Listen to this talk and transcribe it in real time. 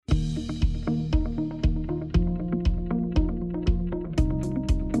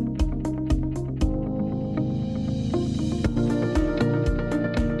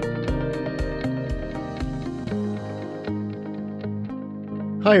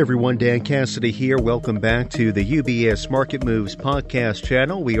Hi everyone, Dan Cassidy here. Welcome back to the UBS Market Moves podcast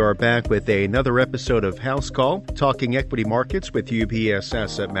channel. We are back with another episode of House Call, talking equity markets with UBS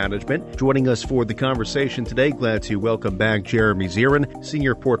Asset Management. Joining us for the conversation today, glad to welcome back Jeremy Zirin,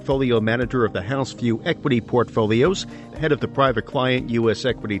 Senior Portfolio Manager of the House View Equity Portfolios, head of the Private Client U.S.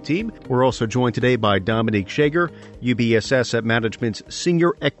 Equity Team. We're also joined today by Dominic Schagar, UBS Asset Management's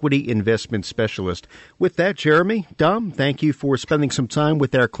Senior Equity Investment Specialist. With that, Jeremy, Dom, thank you for spending some time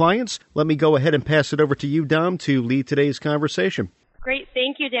with our clients. Let me go ahead and pass it over to you, Dom, to lead today's conversation. Great.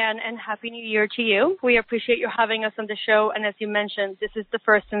 Thank you, Dan, and Happy New Year to you. We appreciate you having us on the show, and as you mentioned, this is the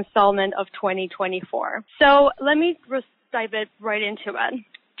first installment of 2024. So let me just dive right into it.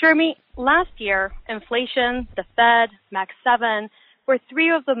 Jeremy, last year, inflation, the Fed, Max 7 were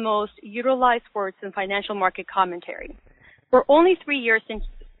three of the most utilized words in financial market commentary. We're only 3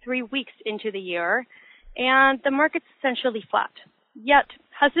 weeks into the year, and the market's essentially flat. Yet,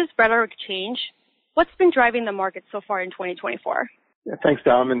 has this rhetoric changed? What's been driving the market so far in 2024? Yeah, thanks,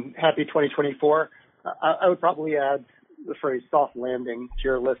 Dom, and happy 2024. I would probably add the phrase soft landing to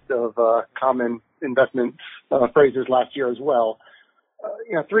your list of common investment phrases last year as well.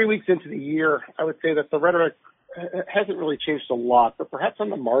 3 weeks into the year, I would say that the rhetoric hasn't really changed a lot, but perhaps on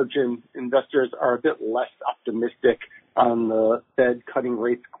the margin, investors are a bit less optimistic on the Fed cutting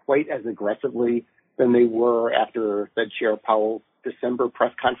rates quite as aggressively than they were after Fed Chair Powell's December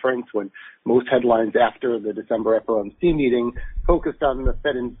press conference, when most headlines after the December FOMC meeting focused on the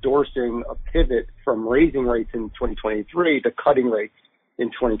Fed endorsing a pivot from raising rates in 2023 to cutting rates in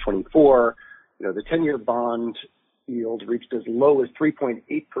 2024. The 10-year bond yield reached as low as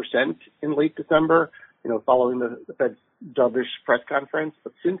 3.8% in late December, following the Fed's dovish press conference.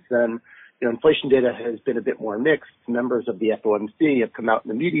 But since then, inflation data has been a bit more mixed. Members of the FOMC have come out in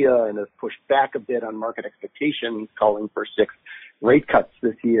the media and have pushed back a bit on market expectations, calling for 6 rate cuts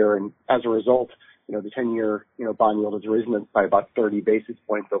this year. And as a result, the 10-year, bond yield has risen by about 30 basis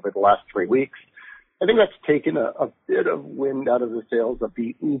points over the last 3 weeks. I think that's taken a bit of wind out of the sails of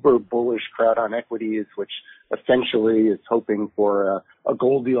the uber bullish crowd on equities, which essentially is hoping for a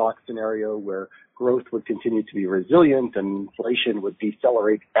Goldilocks scenario where growth would continue to be resilient and inflation would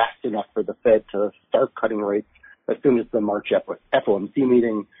decelerate fast enough for the Fed to start cutting rates as soon as the March FOMC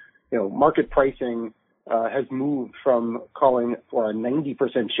meeting. Market pricing has moved from calling for a 90%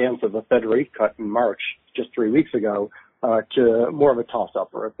 chance of a Fed rate cut in March just 3 weeks ago to more of a toss-up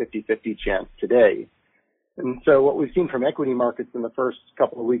or a 50-50 chance today. And so what we've seen from equity markets in the first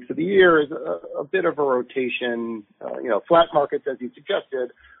couple of weeks of the year is a bit of a rotation, flat markets, as you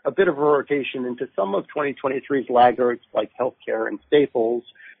suggested, a bit of a rotation into some of 2023's laggards like healthcare and staples,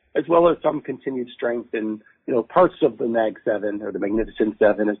 as well as some continued strength in, parts of the Mag 7 or the Magnificent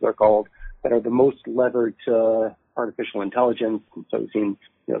 7, as they're called, that are the most levered to artificial intelligence. And so we've seen,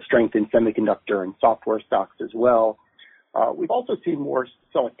 strength in semiconductor and software stocks as well. We've also seen more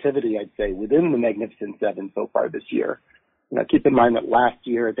selectivity, I'd say, within the Magnificent 7 so far this year. Keep in mind that last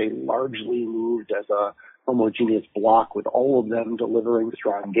year they largely moved as a homogeneous block with all of them delivering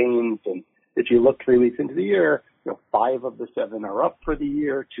strong gains. And if you look 3 weeks into the year, 5 of the 7 are up for the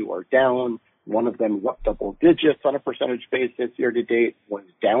year, 2 are down. One of them is up double digits on a percentage basis year to date.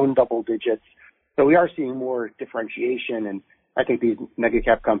 One's down double digits. So we are seeing more differentiation. And I think these mega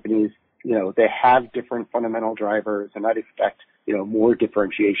cap companies, they have different fundamental drivers, and I'd expect, more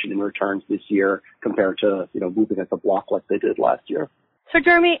differentiation in returns this year compared to, moving as a block like they did last year. So,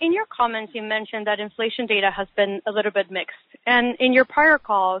 Jeremy, in your comments, you mentioned that inflation data has been a little bit mixed. And in your prior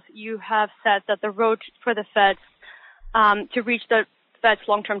calls, you have said that the road for the Fed to reach the Fed's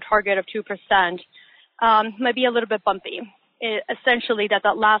long-term target of 2% might be a little bit bumpy. Essentially,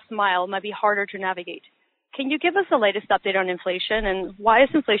 that last mile might be harder to navigate. Can you give us the latest update on inflation, and why is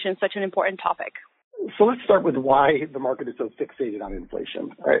inflation such an important topic? So let's start with why the market is so fixated on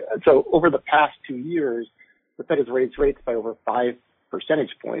inflation. Right? So over the past 2 years, the Fed has raised rates by over 5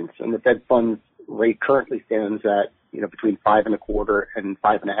 percentage points, and the Fed funds rate currently stands at between 5.25% and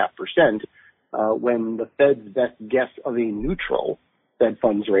 5.5%. When the Fed's best guess of a neutral Fed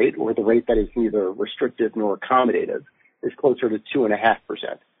funds rate, or the rate that is neither restrictive nor accommodative, is closer to 2.5%.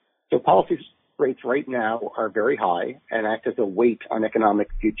 So policy rates right now are very high and act as a weight on economic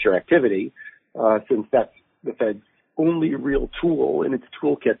future activity, since that's the Fed's only real tool in its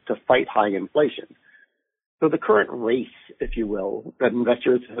toolkit to fight high inflation. So the current race, if you will, that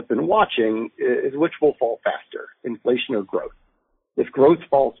investors have been watching is which will fall faster, inflation or growth. If growth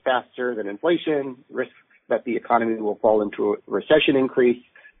falls faster than inflation, risks that the economy will fall into a recession increase,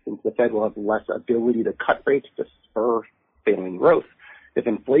 since the Fed will have less ability to cut rates to spur failing growth. If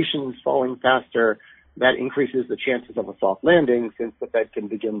inflation is falling faster, that increases the chances of a soft landing since the Fed can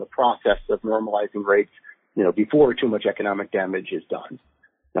begin the process of normalizing rates, before too much economic damage is done.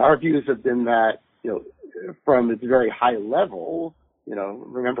 Now, our views have been that, from its very high level,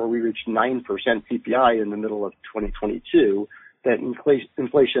 remember we reached 9% CPI in the middle of 2022, that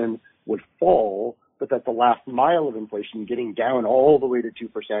inflation would fall, but that the last mile of inflation, getting down all the way to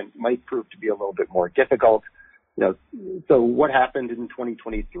 2%, might prove to be a little bit more difficult. So what happened in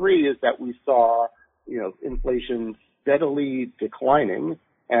 2023 is that we saw, inflation steadily declining,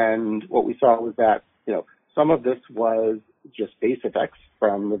 and what we saw was that, some of this was just base effects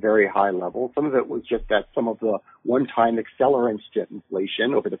from the very high level. Some of it was just that some of the one-time accelerants to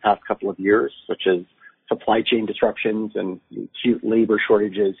inflation over the past couple of years, such as supply chain disruptions and acute labor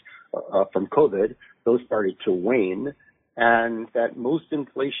shortages from COVID, those started to wane, and that most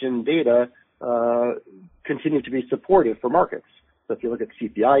inflation data continued to be supportive for markets. So if you look at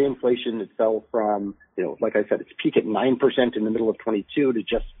CPI inflation, it fell from, like I said, its peak at 9% in the middle of 22 to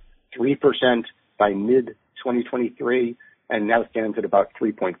just 3% by mid-2023, and now stands at about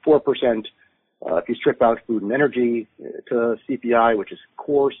 3.4%. If you strip out food and energy to CPI, which is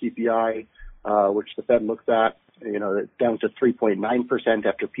core CPI, which the Fed looks at, it's down to 3.9%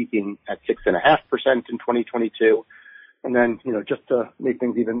 after peaking at 6.5% in 2022. And then, just to make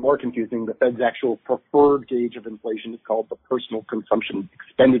things even more confusing, the Fed's actual preferred gauge of inflation is called the Personal Consumption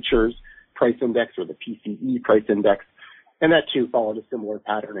Expenditures Price Index, or the PCE price index. And that too followed a similar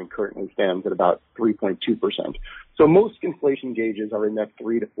pattern and currently stands at about 3.2%. So most inflation gauges are in that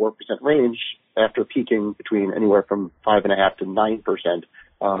 3 to 4% range after peaking between anywhere from 5.5% to 9%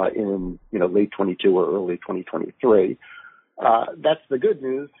 in late 22 or early 2023. That's the good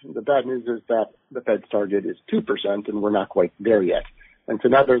news. The bad news is that the Fed's target is 2%, and we're not quite there yet. And so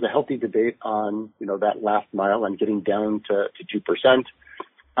now there's a healthy debate on that last mile and getting down to 2%.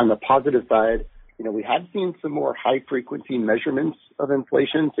 On the positive side, we have seen some more high-frequency measurements of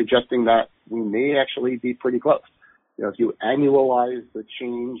inflation, suggesting that we may actually be pretty close. If you annualize the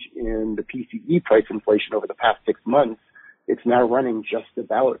change in the PCE price inflation over the past 6 months, it's now running just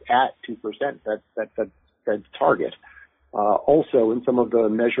about at 2%. That's Fed's target. Also, in some of the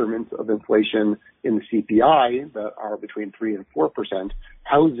measurements of inflation in the CPI that are between 3 and 4%,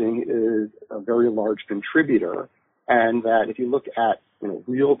 housing is a very large contributor, and that if you look at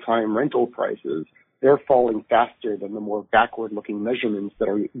real-time rental prices, they're falling faster than the more backward-looking measurements that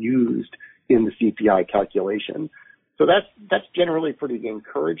are used in the CPI calculation. So that's generally pretty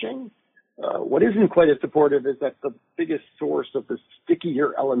encouraging. What isn't quite as supportive is that the biggest source of the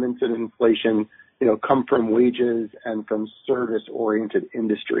stickier elements in inflation, come from wages and from service-oriented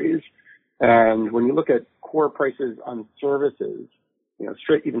industries. And when you look at core prices on services,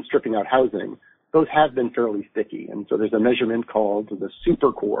 even stripping out housing, those have been fairly sticky. And so there's a measurement called the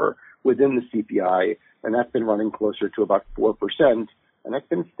super core within the CPI, and that's been running closer to about 4%. And that's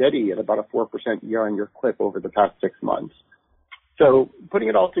been steady at about a 4% year-on-year clip over the past 6 months. So putting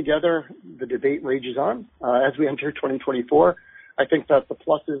it all together, the debate rages on. As we enter 2024, I think that the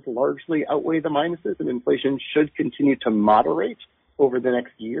pluses largely outweigh the minuses, and inflation should continue to moderate over the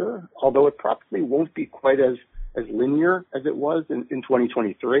next year, although it probably won't be quite as linear as it was in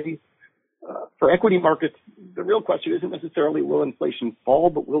 2023. For equity markets, the real question isn't necessarily will inflation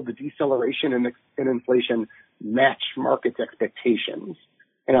fall, but will the deceleration in inflation match markets' expectations?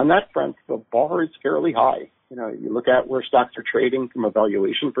 And on that front, the bar is fairly high. You look at where stocks are trading from a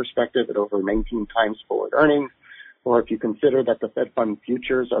valuation perspective at over 19 times forward earnings, or if you consider that the Fed Fund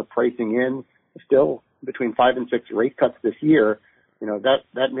futures are pricing in still between 5 and 6 rate cuts this year,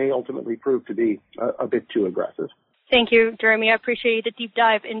 that may ultimately prove to be a bit too aggressive. Thank you, Jeremy. I appreciate the deep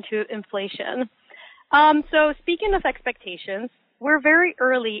dive into inflation. So speaking of expectations, we're very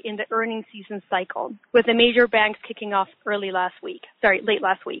early in the earnings season cycle, with the major banks kicking off late last week.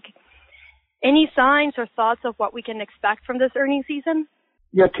 Any signs or thoughts of what we can expect from this earnings season?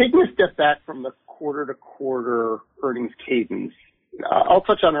 Yeah, taking a step back from the quarter-to-quarter earnings cadence, I'll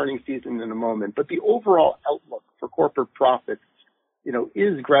touch on earnings season in a moment, but the overall outlook for corporate profits,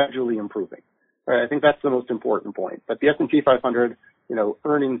 is gradually improving. Right? I think that's the most important point. But the S&P 500,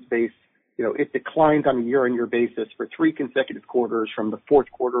 earnings base, it declined on a year-on-year basis for 3 consecutive quarters from the fourth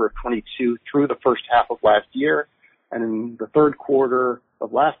quarter of 22 through the first half of last year. And in the third quarter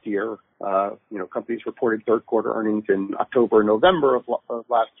of last year, companies reported third quarter earnings in October and November of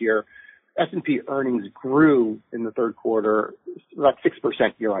last year. S&P earnings grew in the third quarter about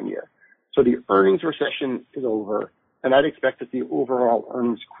 6% year on year. So the earnings recession is over, and I'd expect to see overall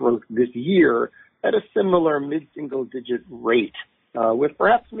earnings growth this year at a similar mid-single digit rate, with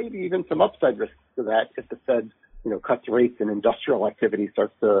perhaps maybe even some upside risks to that if the Fed cuts rates and industrial activity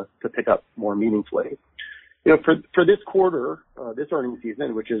starts to pick up more meaningfully. For this quarter, this earnings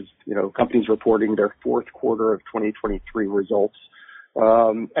season, which is, companies reporting their fourth quarter of 2023 results,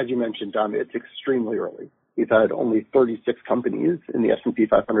 as you mentioned, Dom, it's extremely early. We've had only 36 companies in the S&P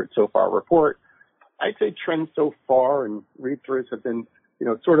 500 so far report. I'd say trends so far and read-throughs have been,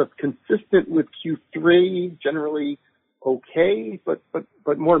 sort of consistent with Q3, generally okay,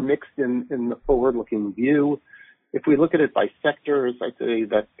 but more mixed in the forward-looking view. If we look at it by sectors, I'd say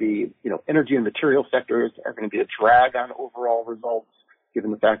that the, energy and material sectors are going to be a drag on overall results,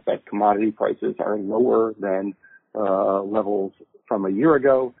 given the fact that commodity prices are lower than levels from a year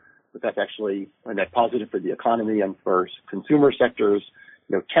ago. But that's actually a net positive for the economy and for consumer sectors.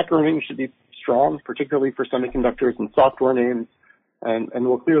 Tech earnings should be strong, particularly for semiconductors and software names. And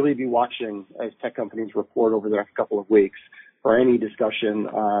we'll clearly be watching as tech companies report over the next couple of weeks for any discussion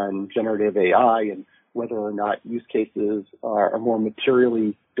on generative AI and whether or not use cases are more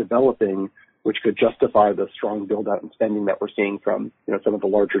materially developing, which could justify the strong build-out and spending that we're seeing from, some of the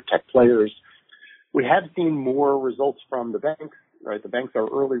larger tech players. We have seen more results from the banks, right? The banks are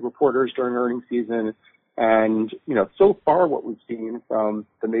early reporters during earnings season. And, so far what we've seen from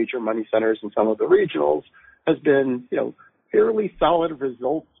the major money centers and some of the regionals has been, fairly solid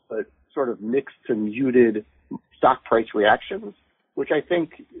results, but sort of mixed to muted stock price reactions, which I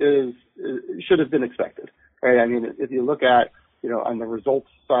think should have been expected, right? I mean, if you look at, on the results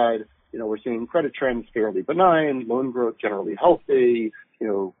side, we're seeing credit trends fairly benign, loan growth generally healthy,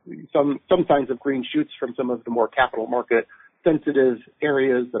 some signs of green shoots from some of the more capital market sensitive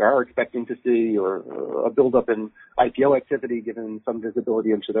areas that are expecting to see or a buildup in IPO activity given some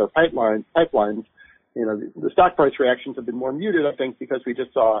visibility into their pipelines. The stock price reactions have been more muted, I think, because we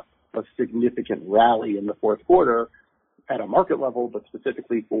just saw a significant rally in the fourth quarter at a market level, but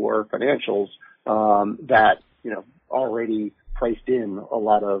specifically for financials, that, already priced in a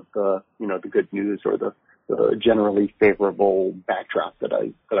lot of the, the good news or the generally favorable backdrop that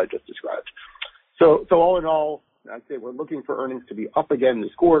I just described. So all in all, I'd say we're looking for earnings to be up again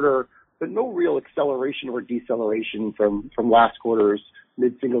this quarter, but no real acceleration or deceleration from last quarter's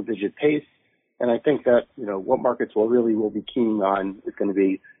mid-single digit pace. And I think that, what markets will be keen on is going to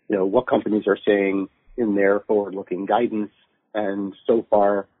be, what companies are saying in their forward-looking guidance. And so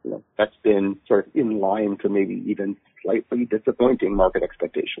far, that's been sort of in line to maybe even slightly disappointing market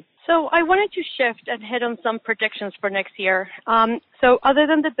expectations. So I wanted to shift and hit on some predictions for next year. So other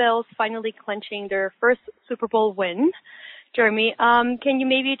than the Bills finally clinching their first Super Bowl win, Jeremy, can you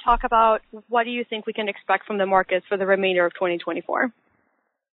maybe talk about what do you think we can expect from the markets for the remainder of 2024?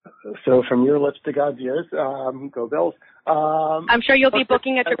 So from your lips to God's ears, go Bills. I'm sure you'll be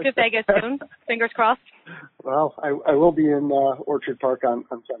booking a trip to Vegas soon. Fingers crossed. Well, I will be in Orchard Park on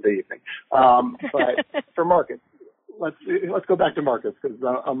Sunday evening. But for markets, let's go back to markets because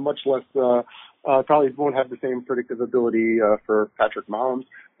I'm much less probably won't have the same predictive ability for Patrick Mahomes.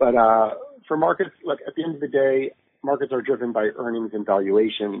 But for markets, look, at the end of the day, markets are driven by earnings and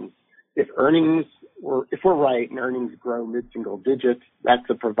valuations. If we're right and earnings grow mid-single digits,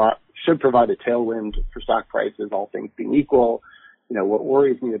 should provide a tailwind for stock prices, all things being equal. What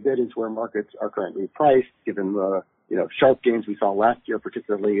worries me a bit is where markets are currently priced, given the, sharp gains we saw last year,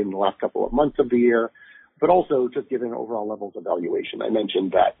 particularly in the last couple of months of the year, but also just given overall levels of valuation. I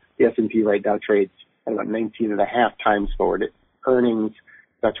mentioned that the S&P right now trades at about 19.5 times forward earnings.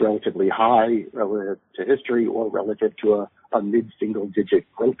 That's relatively high relative to history or relative to a mid-single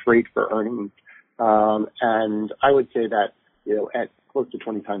digit growth rate for earnings. And I would say that, at close to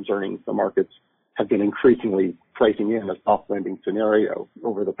 20 times earnings, the markets have been increasingly pricing in a soft landing scenario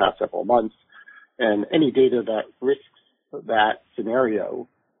over the past several months. And any data that risks that scenario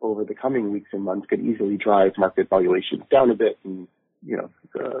over the coming weeks and months could easily drive market valuations down a bit and,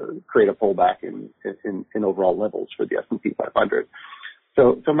 create a pullback in overall levels for the S&P 500.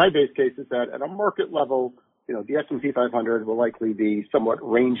 So my base case is that at a market level, the S&P 500 will likely be somewhat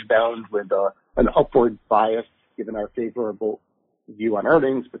range bound with an upward bias given our favorable view on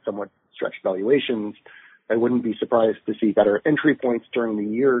earnings, but somewhat stretched valuations. I wouldn't be surprised to see better entry points during the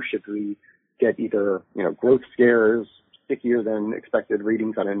year should we get either, growth scares, stickier than expected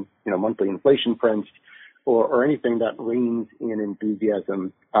readings on, monthly inflation prints or anything that reins in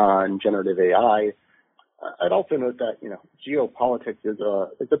enthusiasm on generative AI. I'd also note that, geopolitics is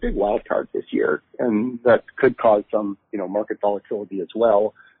a big wild card this year, and that could cause some, market volatility as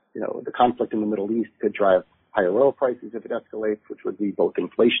well. The conflict in the Middle East could drive higher oil prices if it escalates, which would be both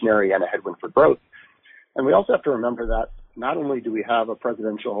inflationary and a headwind for growth. And we also have to remember that not only do we have a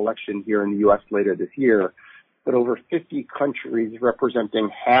presidential election here in the U.S. later this year, but over 50 countries representing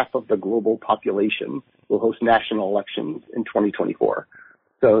half of the global population will host national elections in 2024.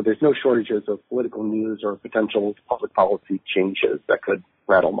 So there's no shortages of political news or potential public policy changes that could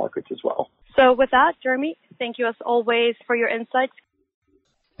rattle markets as well. So with that, Jeremy, thank you as always for your insights.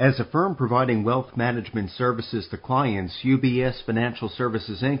 As a firm providing wealth management services to clients, UBS Financial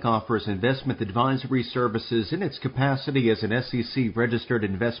Services, Inc. offers investment advisory services in its capacity as an SEC-registered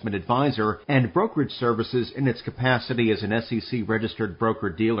investment advisor and brokerage services in its capacity as an SEC-registered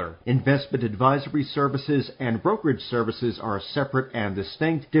broker-dealer. Investment advisory services and brokerage services are separate and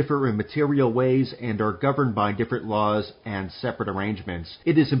distinct, differ in material ways, and are governed by different laws and separate arrangements.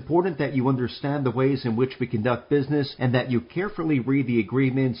 It is important that you understand the ways in which we conduct business and that you carefully read the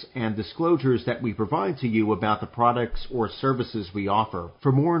agreements and disclosures that we provide to you about the products or services we offer.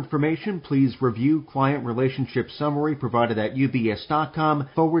 For more information, please review Client Relationship Summary provided at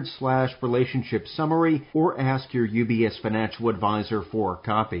ubs.com/relationship summary or ask your UBS financial advisor for a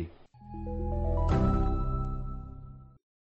copy.